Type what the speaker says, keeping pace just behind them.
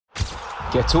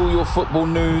Get all your football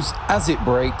news as it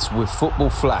breaks with Football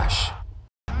Flash.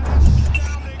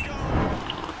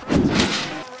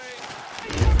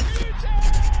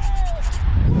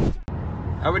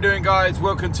 How we doing, guys?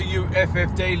 Welcome to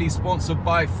UFF Daily, sponsored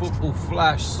by Football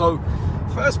Flash. So,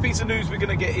 first piece of news we're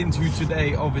going to get into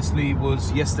today, obviously,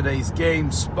 was yesterday's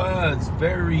game. Spurs,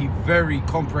 very, very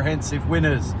comprehensive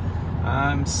winners.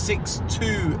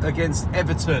 6-2 against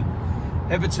Everton.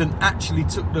 Everton actually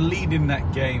took the lead in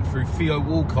that game through Theo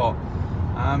Walcott.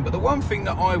 But the one thing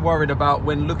that I worried about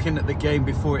when looking at the game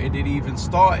before it had even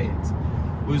started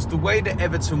was the way that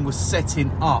Everton was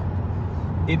setting up.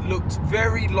 It looked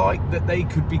very like that they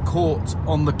could be caught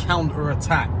on the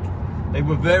counter-attack. They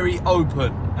were very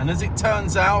open. And as it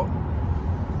turns out,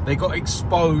 they got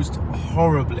exposed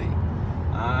horribly.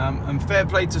 And fair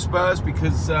play to Spurs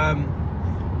because,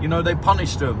 you know, they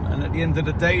punished them. And at the end of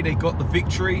the day, they got the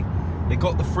victory. They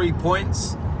got the 3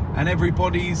 points. And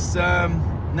everybody's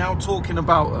now talking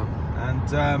about them.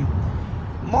 And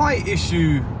my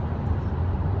issue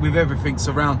with everything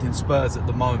surrounding Spurs at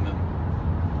the moment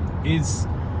is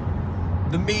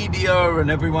the media and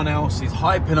everyone else is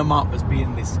hyping them up as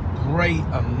being this great,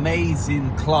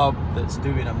 amazing club that's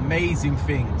doing amazing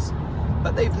things,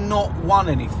 but they've not won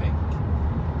anything.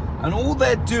 And all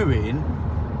they're doing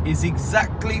is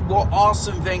exactly what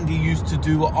Arsene Wenger used to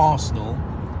do at Arsenal,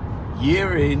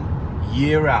 year in,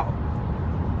 year out.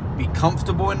 Be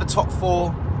comfortable in the top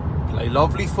four, play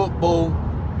lovely football,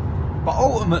 but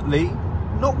ultimately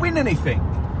not win anything.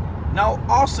 Now,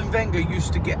 Arsene Wenger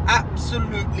used to get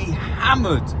absolutely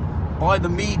hammered by the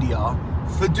media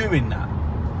for doing that.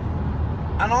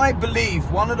 And I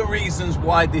believe one of the reasons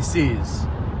why this is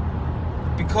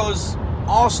because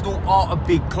Arsenal are a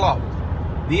big club.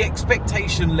 The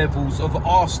expectation levels of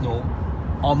Arsenal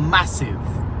are massive.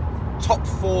 Top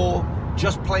four,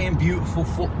 just playing beautiful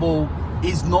football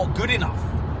is not good enough.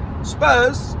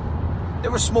 Spurs,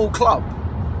 they're a small club.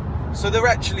 So they're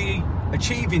actually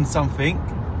achieving something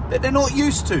that they're not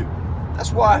used to.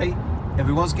 That's why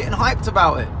everyone's getting hyped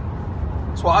about it.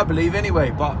 That's what I believe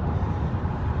anyway. But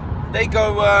they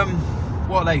go,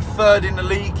 what are they, third in the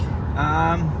league?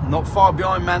 Not far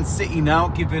behind Man City now,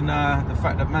 given the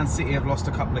fact that Man City have lost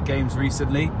a couple of games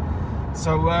recently.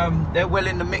 So they're well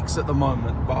in the mix at the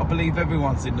moment. But I believe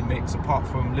everyone's in the mix, apart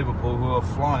from Liverpool, who are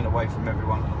flying away from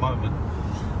everyone at the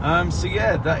moment. So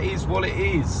yeah, that is what it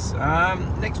is.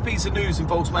 Next piece of news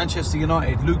involves Manchester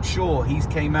United. Luke Shaw, he's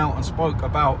came out and spoke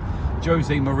about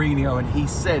Jose Mourinho, and he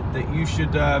said that you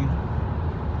should,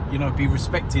 you know, be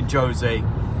respecting Jose,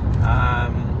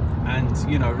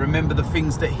 and you know, remember the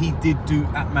things that he did do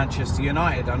at Manchester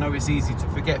United. I know it's easy to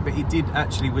forget, but he did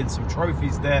actually win some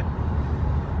trophies there.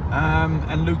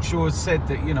 And Luke Shaw has said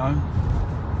that, you know,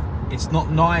 it's not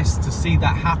nice to see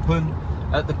that happen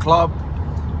at the club.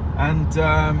 And,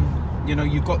 you know,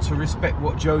 you've got to respect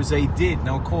what Jose did.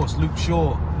 Now, of course, Luke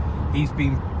Shaw, he's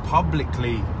been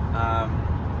publicly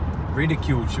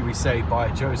ridiculed, should we say, by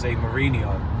Jose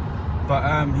Mourinho.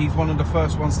 But he's one of the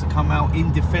first ones to come out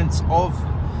in defence of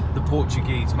the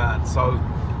Portuguese man. So,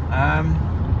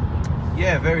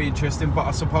 yeah, very interesting. But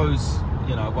I suppose,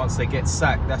 you know, once they get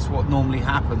sacked, that's what normally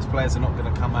happens. Players are not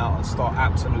going to come out and start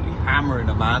absolutely hammering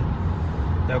a man.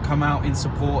 They'll come out in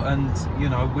support and, you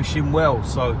know, wish him well.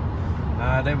 So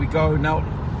there we go. Now,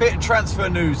 bit of transfer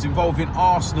news involving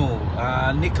Arsenal.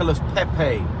 Nicolas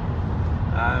Pepe.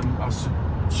 I'm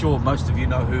sure most of you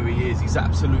know who he is. He's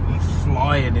absolutely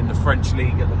flying in the French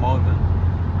league at the moment.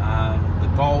 The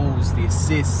goals, the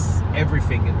assists,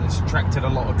 everything. And it's attracted a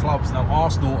lot of clubs. Now,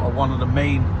 Arsenal are one of the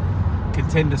main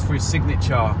contenders for his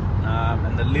signature.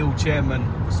 And the Lille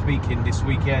chairman was speaking this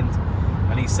weekend.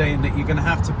 And he's saying that you're going to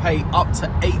have to pay up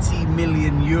to 80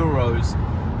 million euros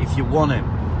if you want him.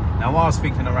 Now, I was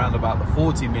thinking around about the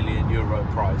 40 million euro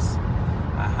price.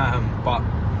 But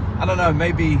I don't know,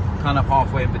 maybe kind of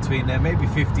halfway in between there. Maybe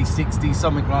 50, 60,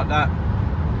 something like that.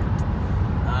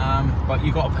 But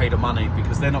you got to pay the money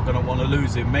because they're not going to want to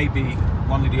lose him. Maybe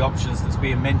one of the options that's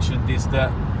being mentioned is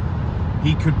that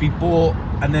he could be bought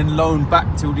and then loaned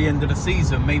back till the end of the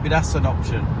season. Maybe that's an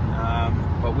option.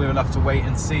 But we'll have to wait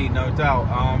and see, no doubt.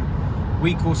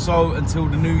 Week or so until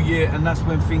the new year, and that's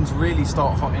when things really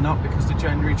start hotting up because the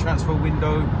January transfer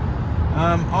window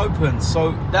opens.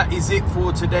 So that is it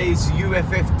for today's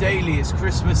UFF Daily. It's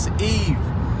Christmas Eve.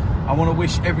 I want to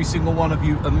wish every single one of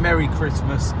you a Merry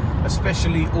Christmas,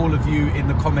 especially all of you in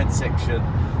the comment section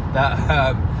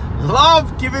that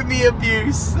love giving me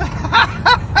abuse.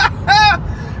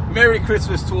 Merry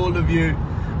Christmas to all of you.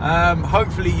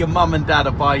 Hopefully your mum and dad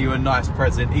will buy you a nice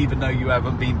present, even though you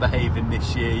haven't been behaving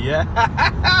this year, yeah?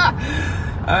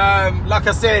 Like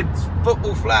I said,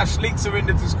 Football Flash, links are in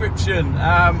the description.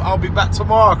 I'll be back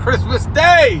tomorrow, Christmas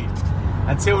Day.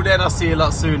 Until then, I'll see you a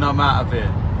lot soon. I'm out of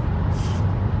here.